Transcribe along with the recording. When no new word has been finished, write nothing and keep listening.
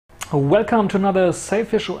Welcome to another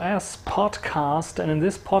SailfishOS podcast, and in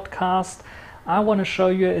this podcast I want to show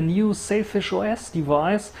you a new SailfishOS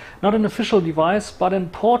device, not an official device but a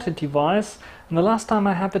ported device. And the last time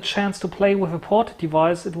I had the chance to play with a ported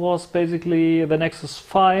device, it was basically the Nexus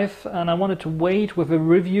 5, and I wanted to wait with a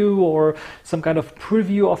review or some kind of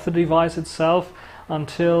preview of the device itself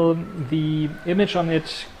until the image on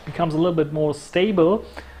it becomes a little bit more stable.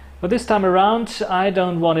 But this time around I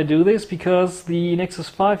don't want to do this because the Nexus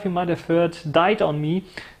 5, you might have heard, died on me,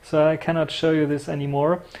 so I cannot show you this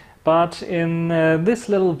anymore. But in this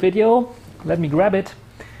little video, let me grab it,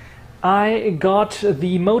 I got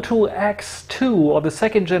the Moto X2, or the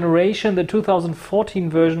second generation, the 2014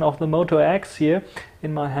 version of the Moto X here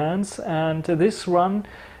in my hands, and this one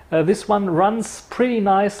runs pretty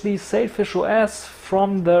nicely SailfishOS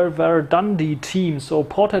from the Verdandi Team, so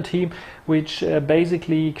Porter team, which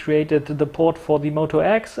basically created the port for the Moto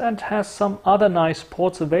X and has some other nice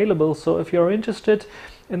ports available. So if you're interested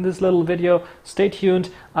in this little video, stay tuned,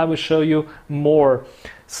 I will show you more.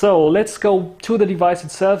 So let's go to the device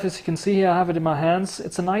itself. As you can see here, I have it in my hands.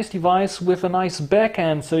 It's a nice device with a nice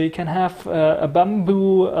backend, so you can have a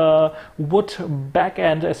bamboo wood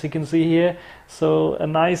backend, as you can see here. So a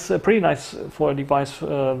nice, pretty nice for a device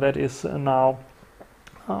that is now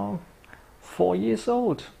 4 years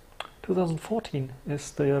old. 2014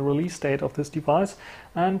 is the release date of this device,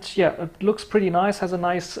 and yeah, it looks pretty nice, has a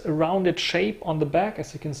nice rounded shape on the back,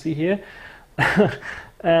 as you can see here.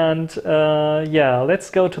 And yeah, let's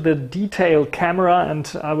go to the detailed camera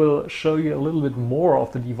and I will show you a little bit more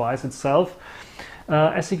of the device itself.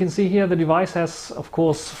 As you can see here, the device has, of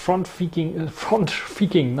course, front-facing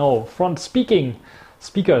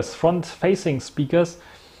speakers.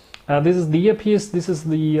 This is the earpiece, this is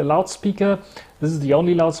the loudspeaker, this is the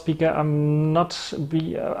only loudspeaker.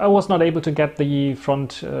 I was not able to get the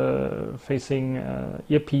front-facing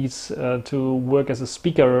earpiece to work as a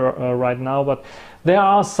speaker right now, but there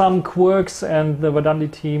are some quirks, and the Verdandi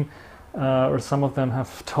team, or some of them,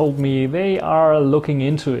 have told me they are looking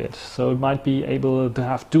into it. So it might be able to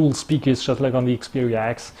have dual speakers, just like on the Xperia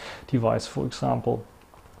X device, for example.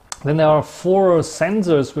 Then there are 4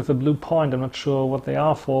 sensors with a blue point. I'm not sure what they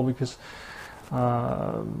are for, because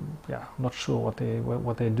yeah, I'm not sure what they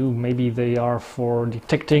do. Maybe they are for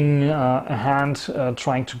detecting a hand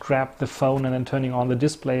trying to grab the phone and then turning on the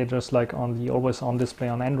display, just like on the always-on display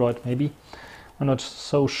on Android. Maybe, I'm not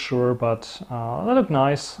so sure, but they look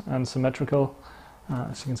nice and symmetrical,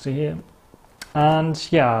 as you can see here. And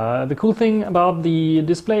yeah, the cool thing about the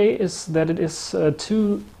display is that it is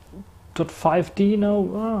 2.5D,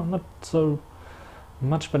 not so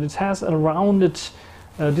much, but it has a rounded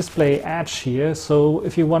display edge here, so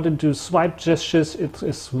if you wanted to swipe gestures, it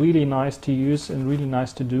is really nice to use and really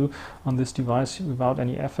nice to do on this device without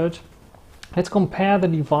any effort. Let's compare the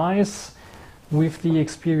device with the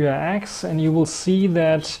Xperia X, and you will see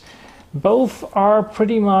that both are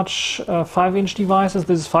pretty much 5-inch devices.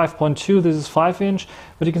 This is 5.2, this is 5-inch,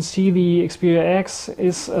 but you can see the Xperia X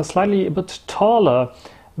is slightly a bit taller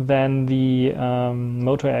than the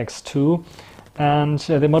Moto X2, and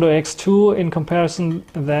the Moto X2 in comparison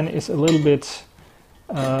then is a little bit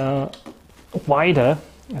wider,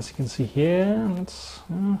 as you can see here. It's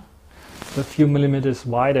a few millimeters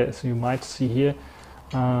wider, as you might see here.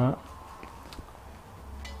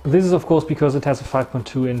 This is of course because it has a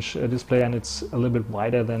 5.2-inch display, and it's a little bit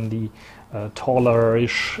wider than the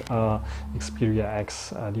taller-ish Xperia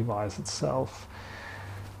X device itself.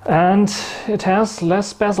 And it has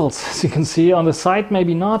less bezels, as you can see on the side,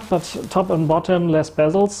 maybe not, but top and bottom less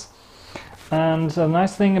bezels. And the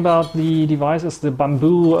nice thing about the device is the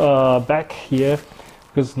bamboo back here,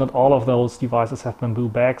 because not all of those devices have bamboo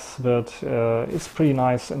backs, but it's pretty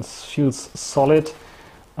nice and feels solid.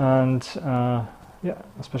 And yeah,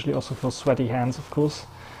 especially also for sweaty hands, of course,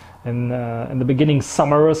 in the beginning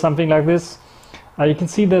summer or something like this. You can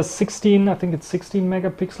see the I think it's 16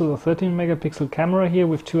 megapixel or 13 megapixel camera here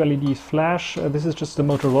with 2 LED flash. This is just the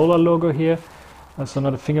Motorola logo here, so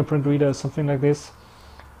not a fingerprint reader or something like this.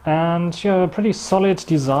 And yeah, pretty solid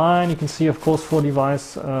design. You can see, of course, for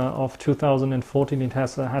device of 2014, it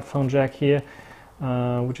has a headphone jack here,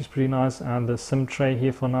 which is pretty nice, and the SIM tray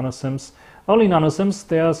here for nano SIMs. Only nano SIMs.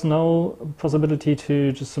 There's no possibility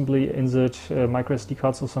to just simply insert micro SD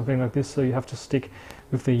cards or something like this, so you have to stick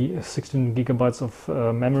with the 16 gigabytes of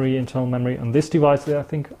memory, internal memory. On this device there, I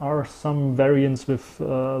think, are some variants with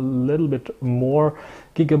a little bit more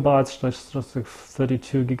gigabytes, just like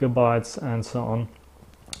 32 gigabytes and so on.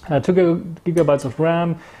 2 gigabytes of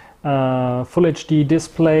RAM, Full HD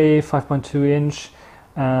display, 5.2 inch,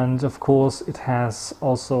 and of course it has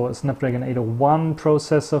also a Snapdragon 801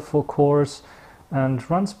 processor for cores, and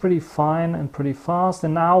runs pretty fine and pretty fast.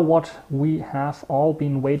 And now what we have all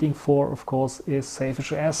been waiting for, of course, is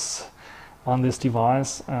SailfishOS on this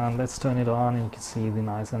device. And let's turn it on, and you can see the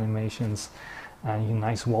nice animations and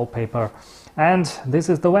nice wallpaper. And this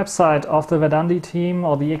is the website of the Verdandi team,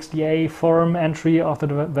 or the XDA forum entry of the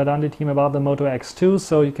Verdandi team about the Moto X2.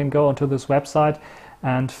 So you can go onto this website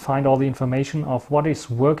and find all the information of what is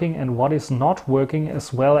working and what is not working,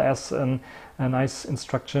 as well as a nice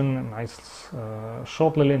instruction, a nice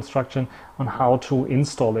short little instruction on how to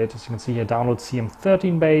install it. As you can see here, download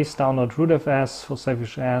CM13 base, download rootfs for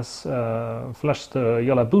SailfishOS, flash the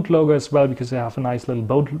YOLA boot logo as well, because they have a nice little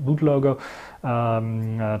boot logo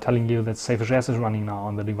telling you that SailfishOS is running now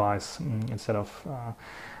on the device, instead of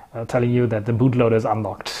telling you that the bootloader is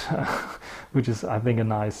unlocked, which is, I think, a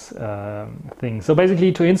nice thing. So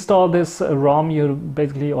basically, to install this ROM,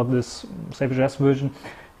 or this SailfishOS version,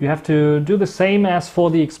 you have to do the same as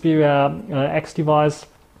for the Xperia X device.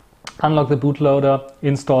 Unlock the bootloader,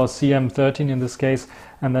 install CM13 in this case,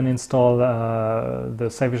 and then install the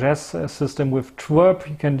SailfishOS system with twerp.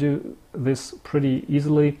 You can do this pretty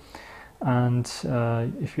easily. And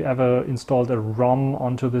if you ever installed a ROM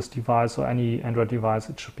onto this device or any Android device,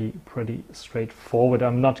 it should be pretty straightforward.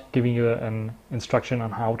 I'm not giving you an instruction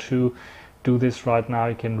on how to do this right now.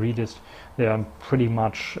 You can read it. There are pretty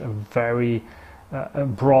much a very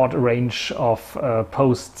broad range of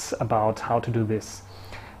posts about how to do this.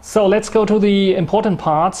 So let's go to the important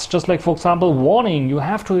parts. Just like, for example, warning, you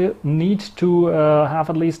need to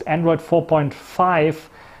have at least Android 4.5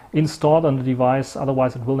 installed on the device,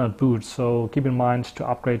 otherwise it will not boot. So keep in mind to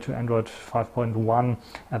upgrade to Android 5.1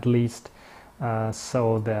 at least,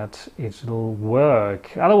 so that it will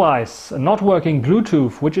work. Otherwise, not working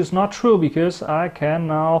Bluetooth, which is not true, because I can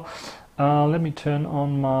now, let me turn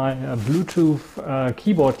on my Bluetooth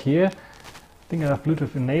keyboard here. I think I have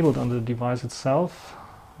Bluetooth enabled on the device itself.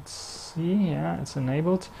 Let's see, yeah, it's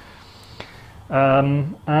enabled.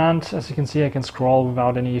 And as you can see, I can scroll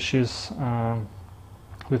without any issues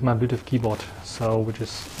with my Bluetooth keyboard. So, which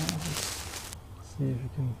is, let's see if you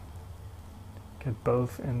can get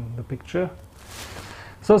both in the picture.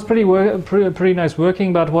 So it's pretty nice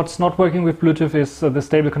working, but what's not working with Bluetooth is the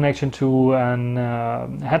stable connection to an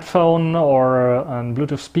headphone or a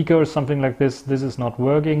Bluetooth speaker or something like this. This is not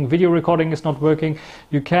working. Video recording is not working.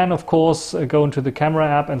 You can, of course, go into the camera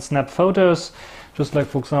app and snap photos. Just like,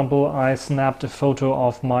 for example, I snapped a photo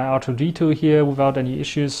of my R2-D2 here without any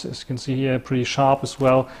issues. As you can see here, pretty sharp as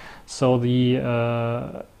well. So the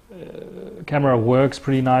camera works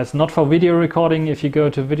pretty nice. Not for video recording. If you go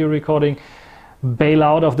to video recording, bail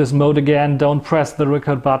out of this mode again. Don't press the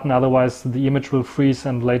record button, otherwise the image will freeze,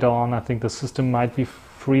 and later on I think the system might be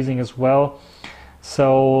freezing as well.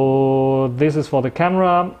 So this is for the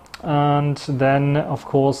camera. And then, of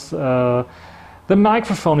course, the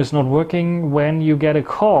microphone is not working when you get a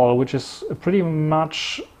call, which is pretty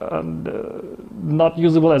much not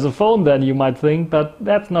usable as a phone then, you might think, but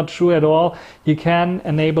that's not true at all. You can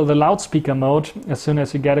enable the loudspeaker mode as soon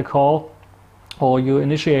as you get a call, or you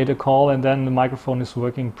initiate a call, and then the microphone is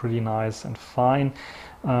working pretty nice and fine.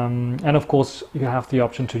 And of course, you have the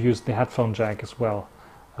option to use the headphone jack as well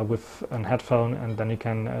with a headphone, and then you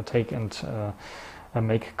can take and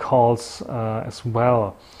make calls as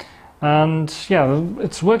well. And yeah,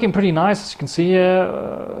 it's working pretty nice, as you can see here,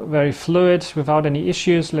 very fluid, without any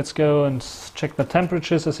issues. Let's go and check the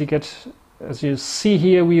temperatures. As you see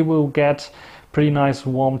here, we will get pretty nice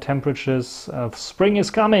warm temperatures. Spring is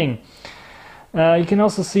coming. You can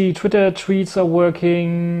also see Twitter tweets are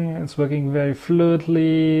working. It's working very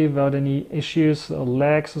fluidly, without any issues or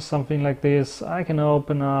lags or something like this. I can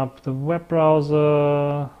open up the web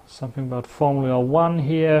browser, something about Formula 1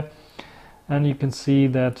 here. And you can see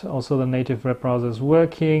that also the native web browser is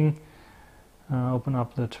working. Open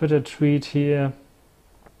up the Twitter tweet here.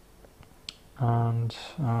 And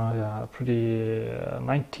yeah, pretty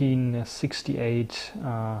 1968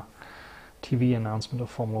 TV announcement of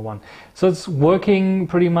Formula 1. So it's working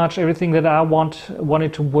pretty much. Everything that I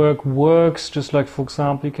wanted to work works. Just like, for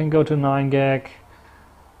example, you can go to 9gag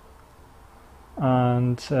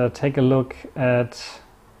and take a look at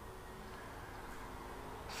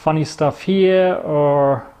funny stuff here,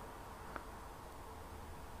 or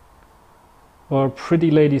pretty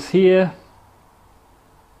ladies here.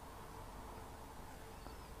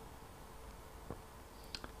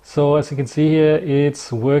 So as you can see here,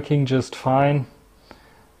 it's working just fine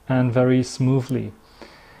and very smoothly.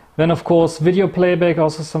 Then of course, video playback,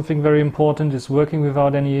 also something very important, is working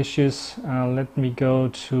without any issues. Let me go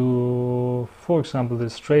to, for example,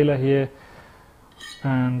 this trailer here,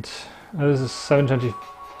 and this is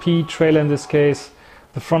 720p trailer in this case.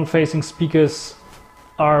 The front-facing speakers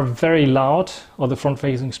are very loud, or the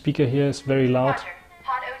front-facing speaker here is very loud. Roger.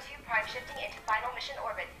 Pod O2 prime shifting into final mission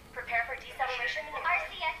orbit. Prepare for deceleration.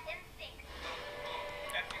 RCS in sync.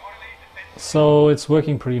 So it's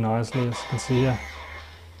working pretty nicely, as you can see here.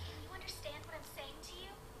 Can you understand what I'm saying to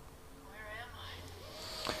you? Where am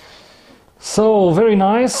I? So very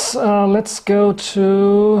nice. Let's go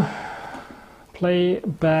to play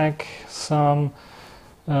back some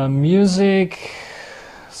music,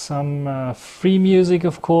 some free music,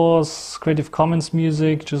 of course, Creative Commons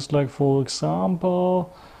music, just like for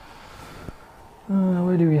example,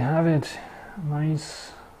 where do we have it?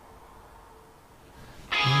 Nice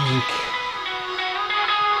music.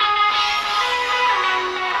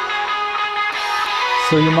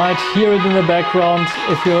 So you might hear it in the background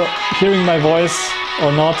if you're hearing my voice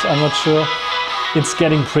or not, I'm not sure. It's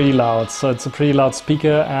getting pretty loud, so it's a pretty loud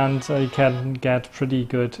speaker, and you can get pretty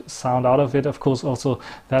good sound out of it. Of course, also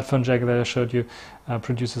the headphone jack that I showed you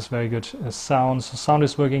produces very good sound. So sound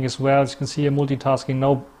is working as well. As you can see here, multitasking,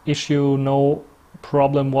 no issue, no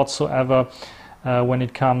problem whatsoever when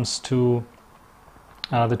it comes to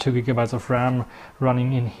the 2 GB of RAM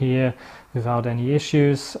running in here without any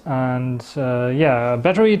issues. And yeah,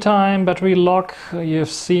 battery time, battery lock, you've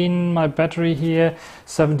seen my battery here,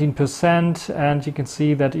 17%, and you can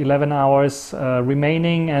see that 11 hours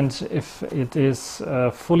remaining, and if it is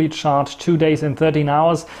fully charged, 2 days and 13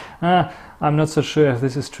 hours. I'm not so sure if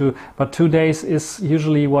this is true, but 2 days is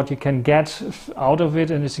usually what you can get out of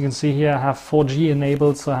it. And as you can see here, I have 4G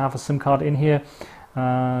enabled, so I have a SIM card in here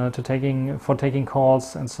for taking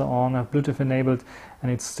calls and so on. I have Bluetooth enabled, and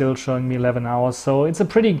it's still showing me 11 hours. So it's a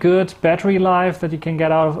pretty good battery life that you can get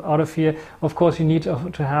out of here. Of course, you need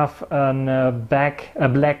to have a black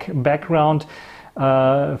background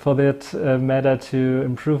for that matter to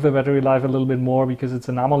improve the battery life a little bit more, because it's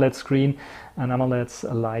an AMOLED screen, and AMOLEDs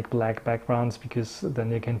like black backgrounds because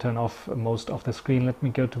then you can turn off most of the screen. Let me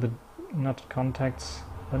go to the, not contacts,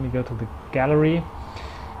 let me go to the gallery.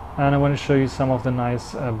 And I want to show you some of the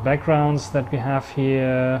nice backgrounds that we have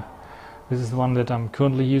here. This is the one that I'm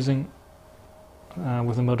currently using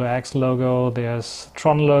with the Moto X logo. There's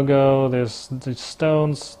Tron logo, there's the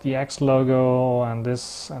Stones, the X logo, and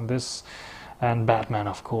this, and Batman,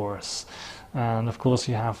 of course. And of course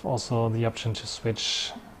you have also the option to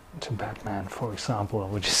switch to Batman, for example,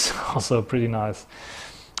 which is also pretty nice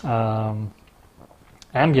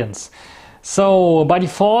ambience. So by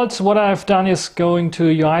default, what I've done is going to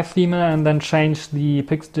UI theme and then change the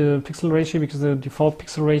pixel ratio, because the default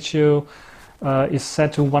pixel ratio is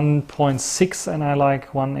set to 1.6, and I like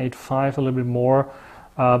 1.85 a little bit more.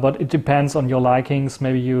 But it depends on your likings.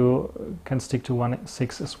 Maybe you can stick to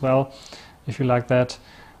 1.6 as well if you like that.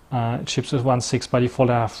 It ships with 1.6 by default.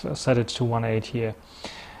 I have set it to 1.8 here.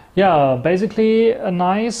 Yeah, basically a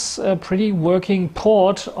nice, pretty working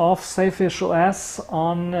port of SailfishOS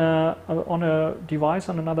on a device,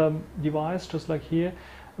 on another device, just like here,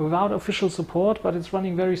 without official support, but it's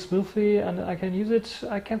running very smoothly, and I can use it.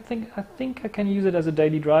 I think I can use it as a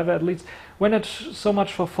daily driver, at least when not so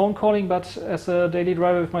much for phone calling, but as a daily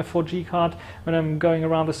driver with my 4G card when I'm going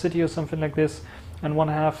around the city or something like this and want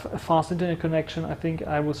to have a fast internet connection. I think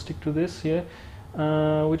I will stick to this here.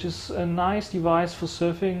 Which is a nice device for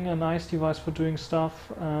surfing, a nice device for doing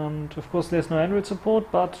stuff. And of course there's no Android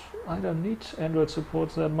support, but I don't need Android support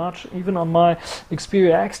that much. Even on my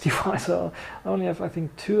Xperia X device, I only have, I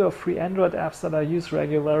think, 2 or 3 Android apps that I use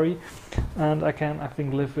regularly, and I can, I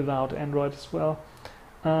think, live without Android as well.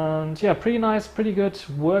 And yeah, pretty nice, pretty good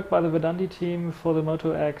work by the Verdandi team for the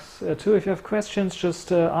Moto X too. If you have questions,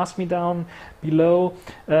 just ask me down below.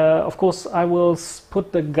 Of course, I will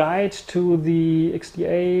put the guide to the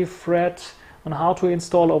XDA thread on how to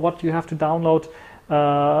install or what you have to download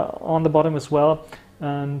on the bottom as well.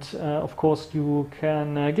 And of course, you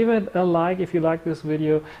can give it a like if you like this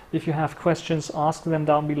video. If you have questions, ask them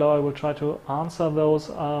down below. I will try to answer those.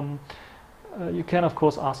 You can, of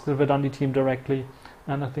course, ask the Verdandi team directly,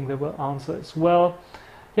 and I think they will answer as well.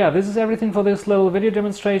 Yeah, this is everything for this little video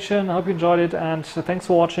demonstration. I hope you enjoyed it, and thanks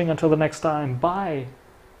for watching. Until the next time, bye.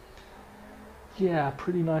 Yeah,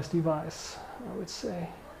 pretty nice device, I would say.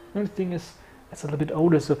 The only thing is, it's a little bit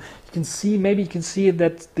older, so you can see, maybe you can see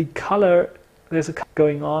that the color, there's a color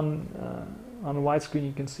going on a widescreen.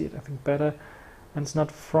 You can see it, I think, better. And it's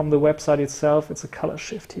not from the website itself, it's a color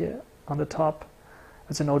shift here on the top.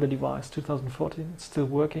 It's an older device, 2014. It's still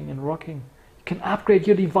working and rocking. You can upgrade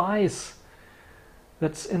your device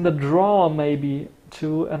that's in the drawer maybe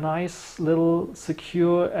to a nice little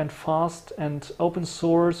secure and fast and open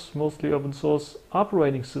source, mostly open source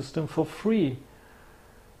operating system for free.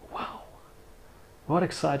 Wow, what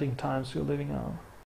exciting times we're living on.